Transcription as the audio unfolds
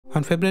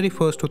On February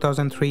 1,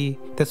 2003,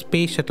 the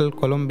Space Shuttle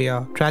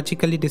Columbia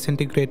tragically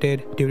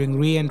disintegrated during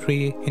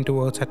re-entry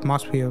into Earth's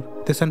atmosphere.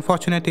 This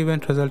unfortunate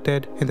event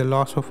resulted in the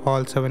loss of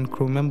all 7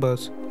 crew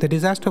members. The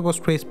disaster was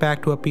traced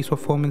back to a piece of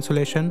foam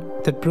insulation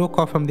that broke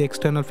off from the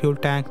external fuel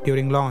tank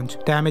during launch,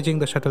 damaging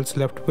the shuttle's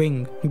left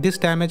wing. This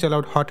damage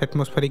allowed hot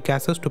atmospheric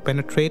gases to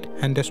penetrate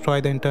and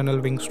destroy the internal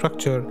wing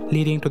structure,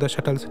 leading to the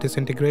shuttle's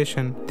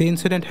disintegration. The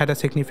incident had a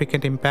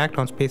significant impact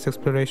on space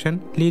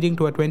exploration, leading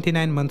to a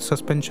 29-month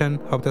suspension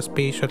of the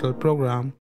Space Shuttle program.